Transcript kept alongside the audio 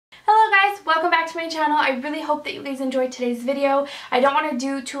welcome back to my channel. I really hope that you guys enjoyed today's video. I don't want to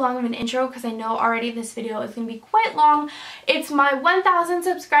do too long of an intro because I know already this video is going to be quite long. It's my 1,000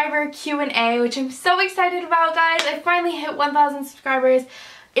 subscriber Q&A, which I'm so excited about, guys. I finally hit 1,000 subscribers.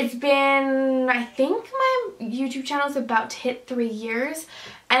 It's been, I think my YouTube channel is about to hit 3 years.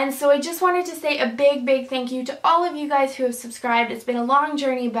 And so I just wanted to say a big thank you to all of you guys who have subscribed. It's been a long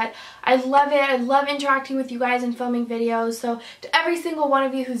journey, but I love it. I love interacting with you guys and filming videos. So to every single one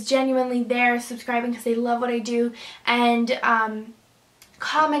of you who's genuinely there subscribing because they love what I do and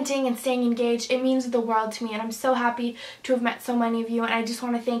commenting and staying engaged, it means the world to me, and I'm so happy to have met so many of you, and I just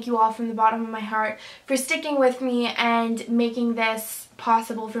want to thank you all from the bottom of my heart for sticking with me and making this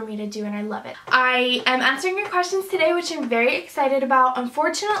possible for me to do, and I love it. I am answering your questions today, which I'm very excited about.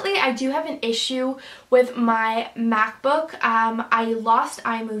 Unfortunately, I do have an issue with my MacBook. I lost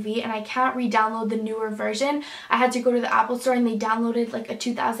iMovie and I can't re-download the newer version. I had to go to the Apple store and they downloaded like a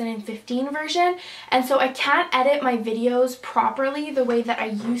 2015 version, and so I can't edit my videos properly the way that I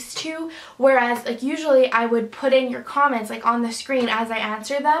used to, whereas like usually I would put in your comments like on the screen as I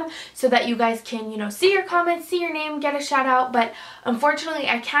answer them so that you guys can, you know, see your comments, see your name, get a shout out, but unfortunately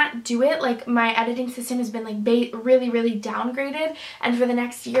I can't do it. Like my editing system has been like really downgraded, and for the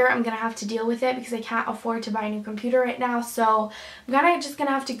next year I'm gonna have to deal with it because I can't afford to buy a new computer right now, so I'm just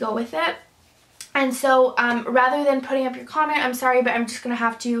gonna have to go with it. And so rather than putting up your comment, I'm sorry, but I'm just going to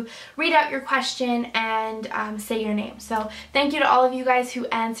have to read out your question and say your name. So thank you to all of you guys who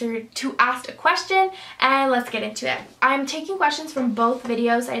asked a question, and let's get into it. I'm taking questions from both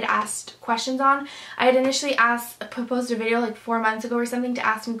videos I'd asked questions on. I had initially proposed a video like 4 months ago or something to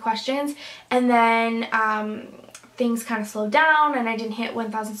ask me questions, and then things kind of slowed down and I didn't hit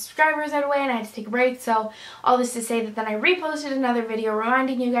 1,000 subscribers right away and I had to take a break. So all this to say that then I reposted another video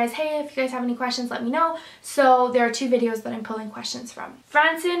reminding you guys, hey, if you guys have any questions, let me know. So there are 2 videos that I'm pulling questions from.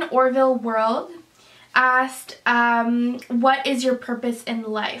 Francine Orville World asked, what is your purpose in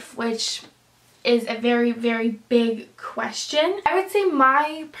life? Which is a very big question. I would say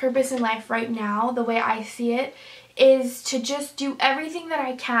my purpose in life right now, the way I see it, is to just do everything that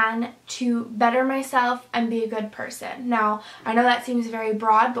I can to better myself and be a good person. Now, I know that seems very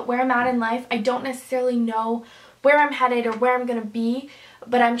broad, but where I'm at in life, I don't necessarily know where I'm headed or where I'm going to be,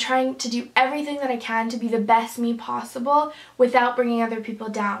 but I'm trying to do everything that I can to be the best me possible without bringing other people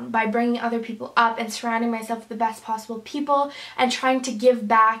down, by bringing other people up and surrounding myself with the best possible people and trying to give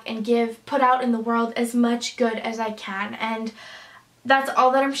back and put out in the world as much good as I can. And that's all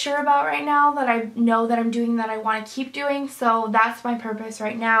that I'm sure about right now, that I know that I'm doing, that I want to keep doing. So that's my purpose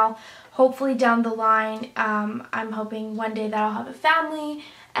right now. Hopefully down the line, I'm hoping one day that I'll have a family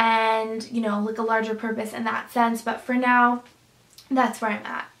and, you know, like a larger purpose in that sense. But for now, that's where I'm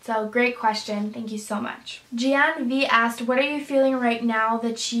at. So great question. Thank you so much. Gian V asked, what are you feeling right now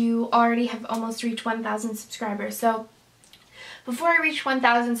that you already have almost reached 1,000 subscribers? So before I reached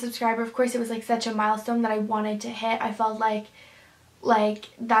 1,000 subscribers, of course, it was like such a milestone that I wanted to hit. I felt like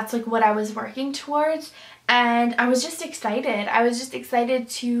that's like what I was working towards, and I was just excited. I was just excited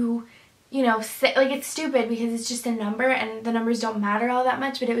to, you know, say, like, it's stupid because it's just a number and the numbers don't matter all that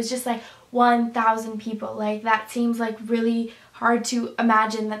much, but it was just like 1,000 people. Like, that seems like really hard to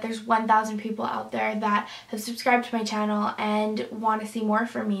imagine that there's 1,000 people out there that have subscribed to my channel and want to see more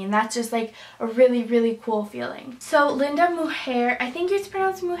from me, and that's just like a really cool feeling. So Linda Mujer, I think it's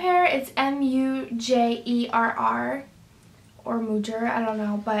pronounced Mujer, it's M-U-J-E-R-R or Mujer, I don't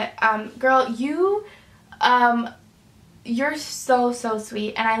know, but girl, you're so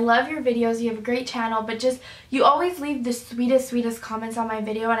sweet, and I love your videos. You have a great channel, but just you always leave the sweetest comments on my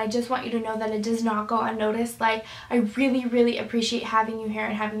video, and I just want you to know that it does not go unnoticed. Like, I really appreciate having you here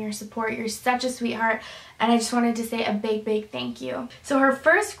and having your support. You're such a sweetheart, and I just wanted to say a big thank you. So her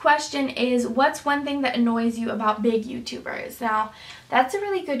first question is, what's one thing that annoys you about big YouTubers? Now, that's a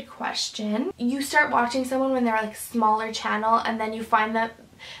really good question. You start watching someone when they're like smaller channel, and then you find that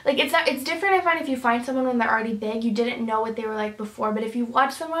like it's different. I find if you find someone when they're already big, you didn't know what they were like before, but if you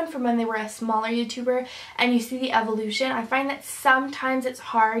watch someone from when they were a smaller YouTuber and you see the evolution, I find that sometimes it's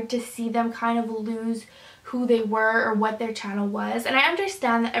hard to see them kind of lose who they were or what their channel was. And I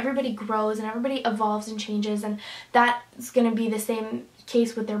understand that everybody grows and everybody evolves and changes, and that's going to be the same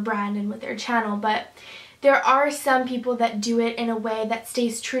case with their brand and with their channel, but there are some people that do it in a way that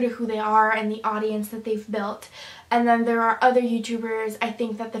stays true to who they are and the audience that they've built. And then there are other YouTubers, I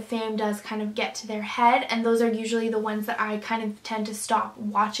think, that the fame does kind of get to their head, and those are usually the ones that I kind of tend to stop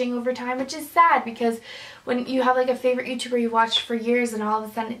watching over time, which is sad because when you have like a favorite YouTuber you watched for years and all of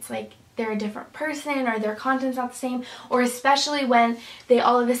a sudden it's like they're a different person or their content's not the same, or especially when they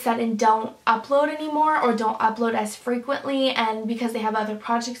all of a sudden don't upload anymore or don't upload as frequently, and because they have other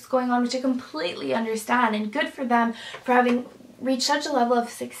projects going on, which I completely understand, and good for them for having reached such a level of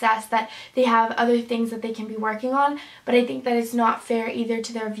success that they have other things that they can be working on. But I think that it's not fair either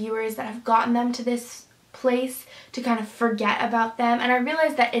to their viewers that have gotten them to this place to kind of forget about them. And I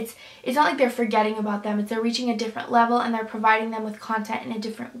realize that it's not like they're forgetting about them, it's they're reaching a different level and they're providing them with content in a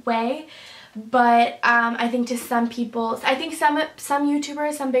different way. But I think to some people, I think some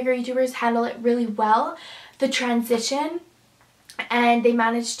YouTubers, some bigger YouTubers handle it really well, the transition, and they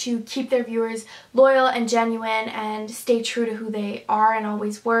manage to keep their viewers loyal and genuine and stay true to who they are and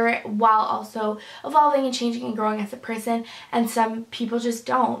always were, while also evolving and changing and growing as a person. And some people just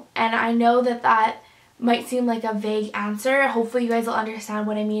don't. And I know that that might seem like a vague answer. Hopefully you guys will understand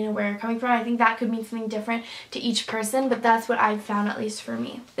what I mean and where I'm coming from. I think that could mean something different to each person, but that's what I've found, at least for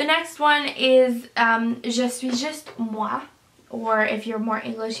me. The next one is Je suis juste moi, or if you're more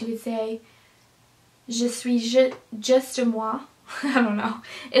English you could say Je suis juste moi. I don't know.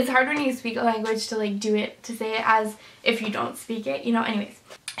 It's hard when you speak a language to like do it, to say it as if you don't speak it, you know. Anyways,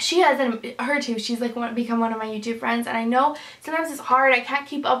 she has her too. She's like become one of my YouTube friends, and I know sometimes it's hard. I can't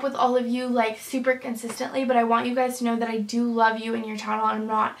keep up with all of you like super consistently, but I want you guys to know that I do love you and your channel. I'm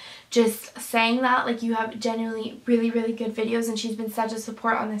not just saying that. Like, you have genuinely really, really good videos, and she's been such a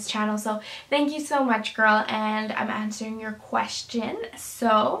support on this channel. So thank you so much, girl. And I'm answering your question.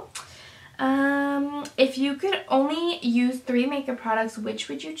 So if you could only use 3 makeup products, which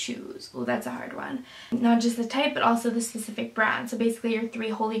would you choose? Oh, that's a hard one. Not just the type, but also the specific brand. So basically your 3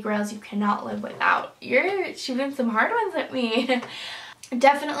 holy grails you cannot live without. You're shooting some hard ones at me.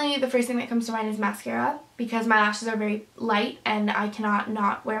 Definitely the first thing that comes to mind is mascara, because my lashes are very light and I cannot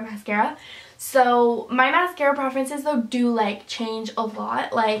not wear mascara. So my mascara preferences though do like change a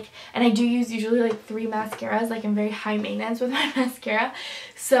lot, like, and I do use usually like 3 mascaras. Like, I'm very high maintenance with my mascara.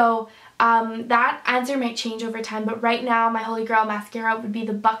 So that answer might change over time, but right now my holy grail mascara would be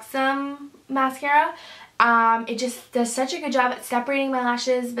the Buxom mascara. It just does such a good job at separating my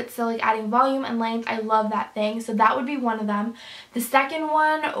lashes but still like adding volume and length. I love that thing. So that would be one of them. The second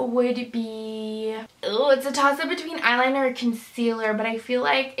one would be, it's a toss-up between eyeliner or concealer, but I feel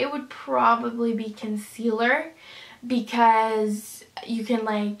like it would probably be concealer, because you can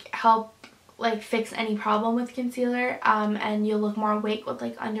like help like fix any problem with concealer, and you'll look more awake with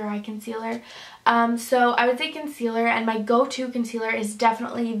like under eye concealer. So I would say concealer, and my go-to concealer is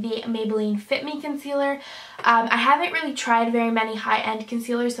definitely the Maybelline Fit Me concealer. I haven't really tried very many high-end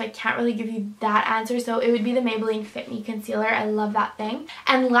concealers, so I can't really give you that answer. So it would be the Maybelline Fit Me concealer. I love that thing.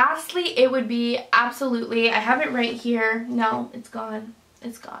 And lastly, it would be absolutely, I have it right here. No, it's gone.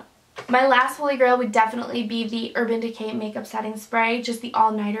 It's gone. My last holy grail would definitely be the Urban Decay makeup setting spray, just the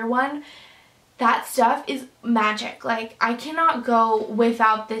all-nighter one. That stuff is magic. Like, I cannot go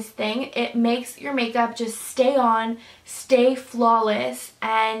without this thing. It makes your makeup just stay on, stay flawless,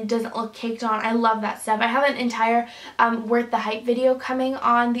 and doesn't look caked on. I love that stuff. I have an entire Worth the Hype video coming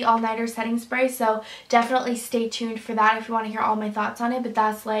on the all-nighter setting spray, so definitely stay tuned for that if you want to hear all my thoughts on it. But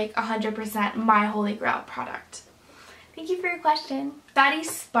that's like 100% my holy grail product. Thank you for your question. Fatty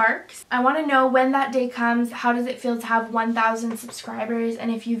Sparks, I want to know when that day comes, how does it feel to have 1,000 subscribers, and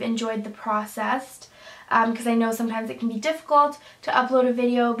if you've enjoyed the process, because I know sometimes it can be difficult to upload a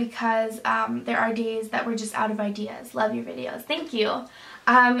video because there are days that we're just out of ideas. Love your videos. Thank you.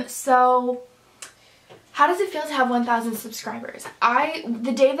 So how does it feel to have 1,000 subscribers?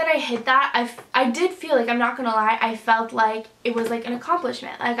 The day that I hit that, I did feel like, I'm not gonna lie, I felt like it was like an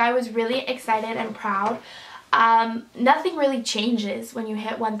accomplishment. Like, I was really excited and proud. Nothing really changes when you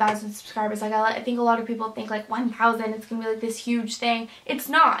hit 1,000 subscribers. Like, I think a lot of people think like 1,000 it's gonna be like this huge thing. It's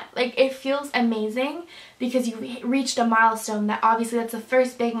not. Like, it feels amazing because you reached a milestone that obviously that's the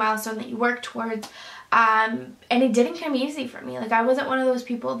first big milestone that you work towards. And it didn't come easy for me. Like, I wasn't one of those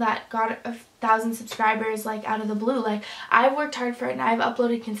people that got 1,000 subscribers like out of the blue. Like, I've worked hard for it, and I've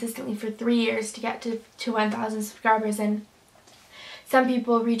uploaded consistently for 3 years to get to 1,000 subscribers. And some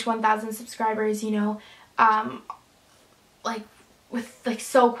people reach 1,000 subscribers, you know, like with like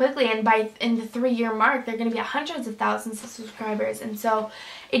so quickly, and in the 3-year mark they're gonna be at hundreds of thousands of subscribers. And so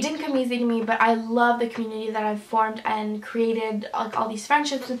it didn't come easy to me, but I love the community that I've formed and created, like all these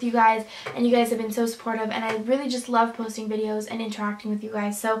friendships with you guys, and you guys have been so supportive, and I really just love posting videos and interacting with you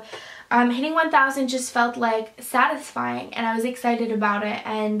guys. So hitting 1,000 just felt like satisfying, and I was excited about it,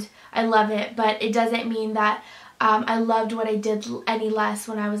 and I love it. But it doesn't mean that I loved what I did any less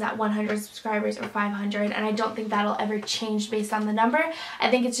when I was at 100 subscribers or 500, and I don't think that'll ever change based on the number.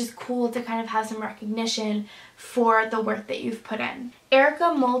 I think it's just cool to kind of have some recognition for the work that you've put in.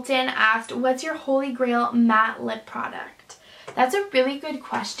 Erica Moulton asked, what's your holy grail matte lip product? That's a really good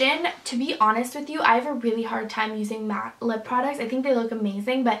question. To be honest with you, I have a really hard time using matte lip products. I think they look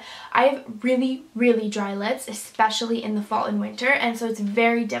amazing, but I have really, really dry lips, especially in the fall and winter, and so it's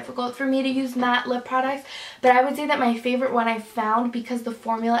very difficult for me to use matte lip products. But I would say that my favorite one I found, because the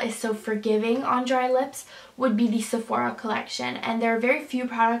formula is so forgiving on dry lips, would be the Sephora collection. And there are very few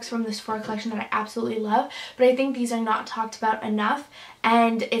products from the Sephora collection that I absolutely love, but I think these are not talked about enough.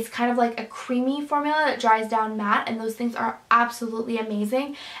 And it's kind of like a creamy formula that dries down matte, and those things are absolutely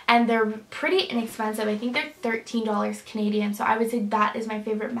amazing, and they're pretty inexpensive. I think they're $13 Canadian, so I would say that is my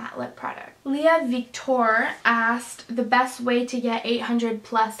favorite matte lip product. Leah Victor asked the best way to get 800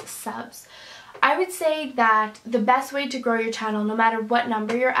 plus subs. I would say that the best way to grow your channel, no matter what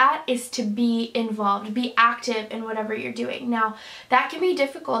number you're at, is to be involved, be active in whatever you're doing. Now, that can be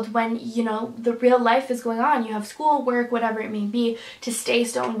difficult when, you know, the real life is going on. You have school, work, whatever it may be, to stay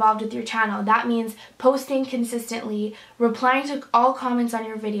still involved with your channel. That means posting consistently, replying to all comments on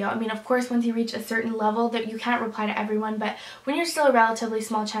your video. I mean, of course, once you reach a certain level, that you can't reply to everyone, but when you're still a relatively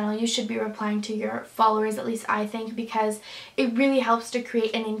small channel, you should be replying to your followers, at least I think, because it really helps to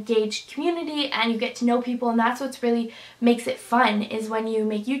create an engaged community, and you get to know people, and that's what's really makes it fun, is when you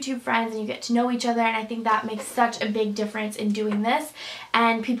make YouTube friends and you get to know each other. And I think that makes such a big difference in doing this,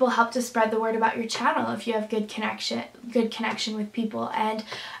 and people help to spread the word about your channel if you have good connection with people. And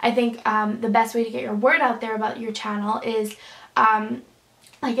I think the best way to get your word out there about your channel is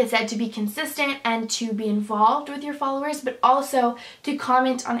like I said, to be consistent and to be involved with your followers, but also to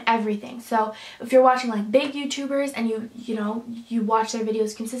comment on everything. So if you're watching like big YouTubers and you watch their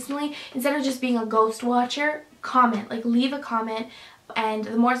videos consistently, instead of just being a ghost watcher, comment, like leave a comment. And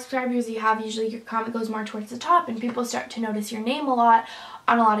the more subscribers you have, usually your comment goes more towards the top, and people start to notice your name a lot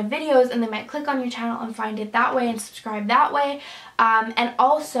on a lot of videos, and they might click on your channel and find it that way and subscribe that way. And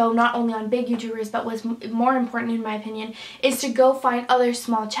also, not only on big YouTubers, but what's more important in my opinion is to go find other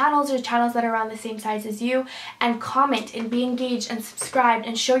small channels or channels that are around the same size as you, and comment and be engaged and subscribed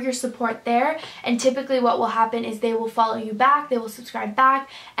and show your support there. And typically what will happen is they will follow you back, they will subscribe back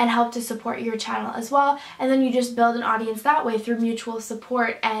and help to support your channel as well. And then you just build an audience that way through mutual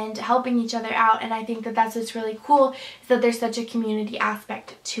support and helping each other out. And I think that that's what's really cool, is that there's such a community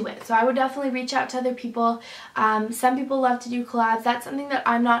aspect to it. So I would definitely reach out to other people. Some people love to do collabs. That's something that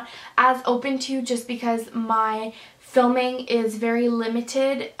I'm not as open to, just because my filming is very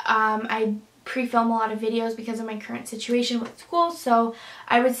limited. I pre-film a lot of videos because of my current situation with school, so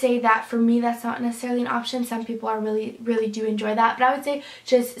I would say that for me that's not necessarily an option. Some people are really do enjoy that, but I would say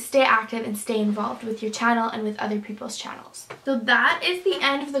just stay active and stay involved with your channel and with other people's channels. So that is the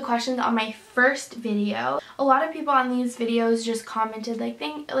end of the questions on my first video. A lot of people on these videos just commented like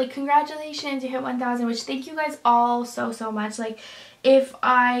congratulations, you hit 1,000, which thank you guys all so much. Like, if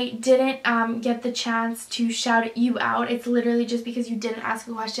I didn't get the chance to shout you out, it's literally just because you didn't ask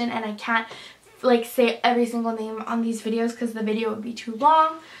a question, and I can't like say every single name on these videos because the video would be too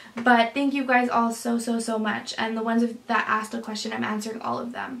long. But thank you guys all so much, and the ones that asked a question, I'm answering all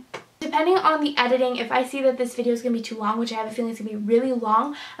of them. Depending on the editing, if I see that this video is going to be too long, which I have a feeling is going to be really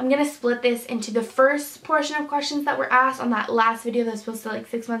long, I'm going to split this into the first portion of questions that were asked on that last video that was posted like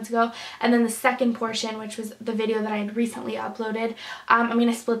 6 months ago, and then the second portion, which was the video that I had recently uploaded. I'm going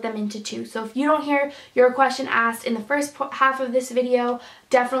to split them into two. So if you don't hear your question asked in the first half of this video,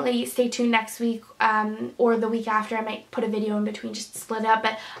 definitely stay tuned next week or the week after. I might put a video in between just to split it up,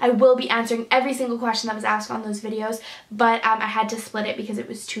 but I will be answering every single question that was asked on those videos, but I had to split it because it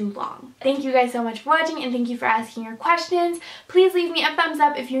was too long. Thank you guys so much for watching, and thank you for asking your questions. Please leave me a thumbs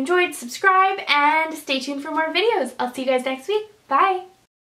up if you enjoyed, subscribe, and stay tuned for more videos. I'll see you guys next week. Bye!